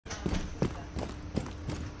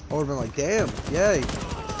I would've been like, damn, yay.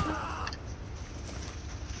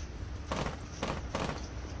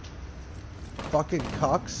 Fucking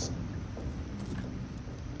cucks.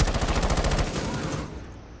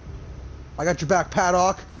 I got your back,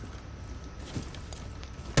 Paddock.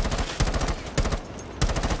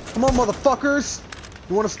 Come on, motherfuckers.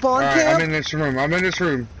 You want to spawn camp? I'm in this room. I'm in this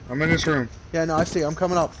room. I'm in this room. Yeah, no, I see. I'm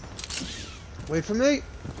coming up. Wait for me.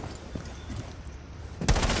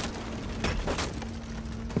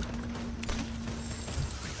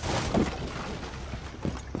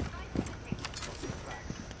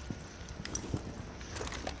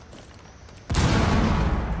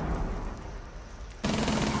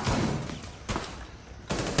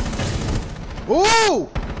 Ooh!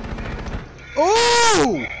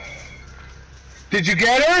 Ooh! Did you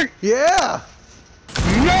get her? Yeah!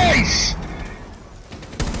 Nice!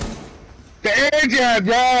 The Airjab,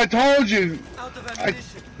 bro, I told you. Out of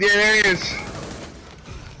ammunition. Yeah, there he is.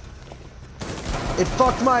 It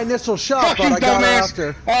fucked my initial shot, Fucking but I got her dumbass.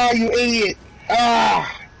 after. Oh, you idiot.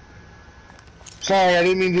 Ah. Sorry, I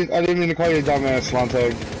didn't mean to call you a dumbass,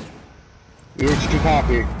 Lante. You were too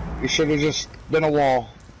cocky. You should have just been a wall.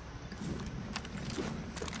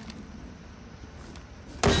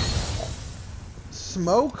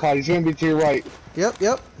 Smoke? God, he's gonna be to your right. Yep,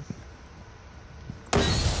 yep.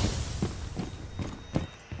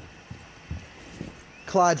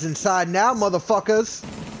 Clyde's inside now, motherfuckers.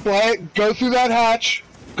 What? Go through that hatch.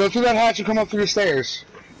 Go through that hatch and come up through the stairs.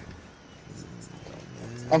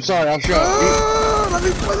 I'm sorry, I'm sure. Let me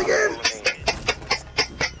play the game.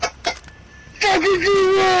 Fucking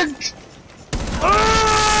you worked!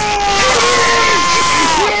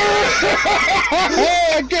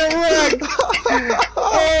 Oh, get wrecked!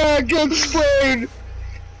 Oh, get sprayed!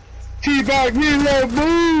 Teabag, reload,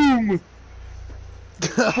 boom!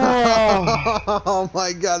 Oh, Oh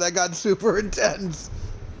my god, that got super intense.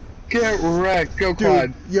 get wrecked, go Dude,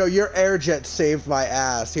 Clyde. yo, your air jet saved my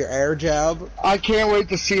ass. Your air jab. I can't wait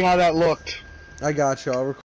to see how that looked. I got you. I'll record.